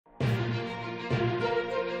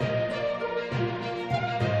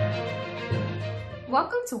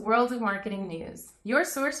Welcome to World of Marketing News, your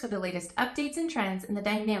source for the latest updates and trends in the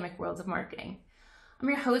dynamic world of marketing. I'm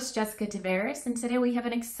your host, Jessica Tavares, and today we have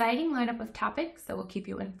an exciting lineup of topics that will keep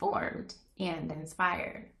you informed and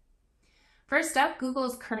inspired. First up, Google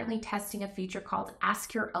is currently testing a feature called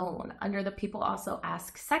Ask Your Own under the People Also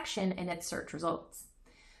Ask section in its search results.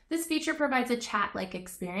 This feature provides a chat-like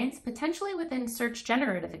experience, potentially within search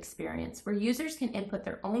generative experience, where users can input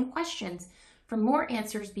their own questions for more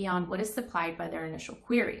answers beyond what is supplied by their initial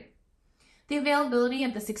query. The availability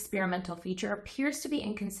of this experimental feature appears to be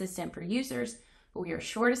inconsistent for users, but we are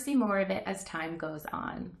sure to see more of it as time goes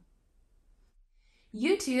on.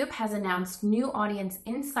 YouTube has announced new audience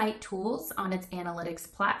insight tools on its analytics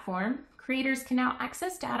platform. Creators can now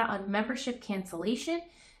access data on membership cancellation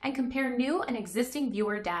and compare new and existing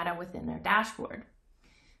viewer data within their dashboard.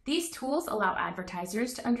 These tools allow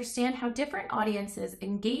advertisers to understand how different audiences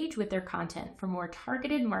engage with their content for more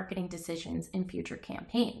targeted marketing decisions in future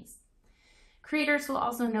campaigns. Creators will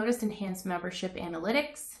also notice enhanced membership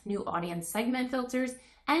analytics, new audience segment filters,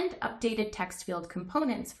 and updated text field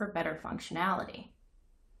components for better functionality.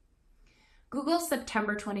 Google's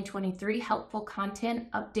September 2023 helpful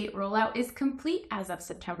content update rollout is complete as of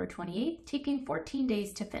September 28, taking 14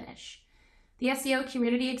 days to finish. The SEO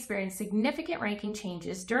community experienced significant ranking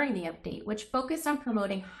changes during the update, which focused on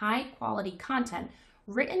promoting high-quality content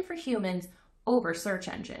written for humans over search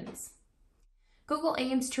engines. Google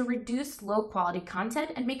aims to reduce low-quality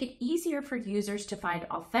content and make it easier for users to find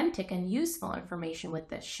authentic and useful information with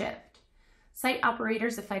this shift. Site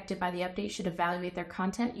operators affected by the update should evaluate their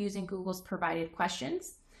content using Google's provided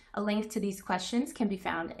questions. A link to these questions can be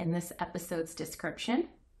found in this episode's description.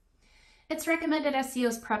 It's recommended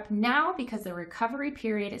SEOs prep now because the recovery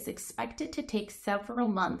period is expected to take several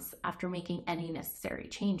months after making any necessary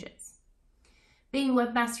changes. Bing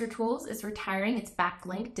Webmaster Tools is retiring its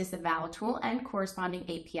backlink disavowal tool and corresponding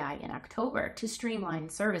API in October to streamline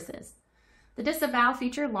services. The disavowal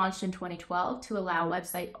feature launched in 2012 to allow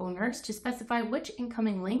website owners to specify which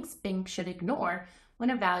incoming links Bing should ignore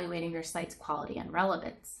when evaluating their site's quality and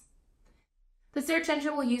relevance. The search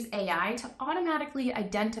engine will use AI to automatically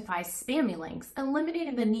identify spammy links,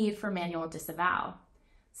 eliminating the need for manual disavowal.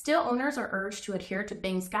 Still, owners are urged to adhere to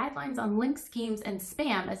Bing's guidelines on link schemes and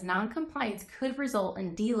spam, as non-compliance could result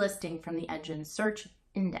in delisting from the engine's search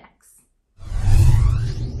index.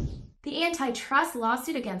 The antitrust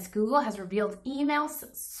lawsuit against Google has revealed emails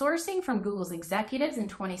sourcing from Google's executives in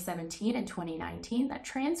 2017 and 2019 that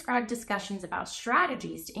transcribed discussions about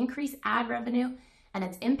strategies to increase ad revenue and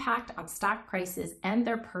its impact on stock prices and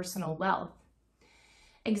their personal wealth.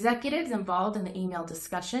 Executives involved in the email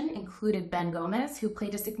discussion included Ben Gomez, who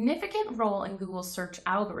played a significant role in Google's search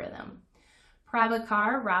algorithm,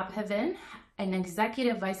 Prabhakar Rabhavan, an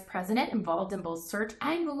executive vice president involved in both search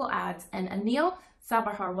and Google Ads, and Anil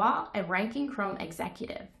Sabharwal, a ranking Chrome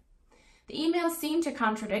executive. The emails seem to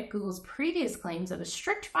contradict Google's previous claims of a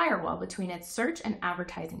strict firewall between its search and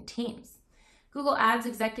advertising teams. Google Ads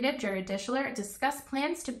executive Jared Dischler discussed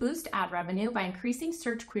plans to boost ad revenue by increasing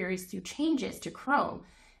search queries through changes to Chrome,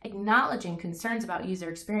 acknowledging concerns about user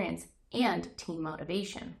experience and team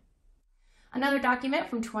motivation. Another document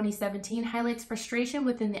from 2017 highlights frustration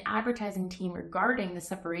within the advertising team regarding the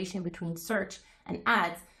separation between search and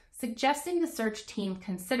ads, suggesting the search team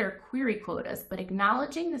consider query quotas, but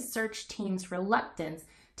acknowledging the search team's reluctance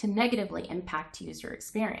to negatively impact user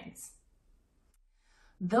experience.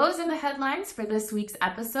 Those are the headlines for this week's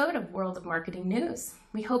episode of World of Marketing News.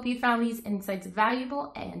 We hope you found these insights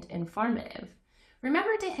valuable and informative.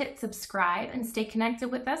 Remember to hit subscribe and stay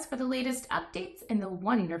connected with us for the latest updates in the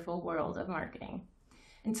wonderful world of marketing.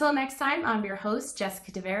 Until next time, I'm your host,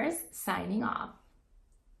 Jessica Tavares, signing off.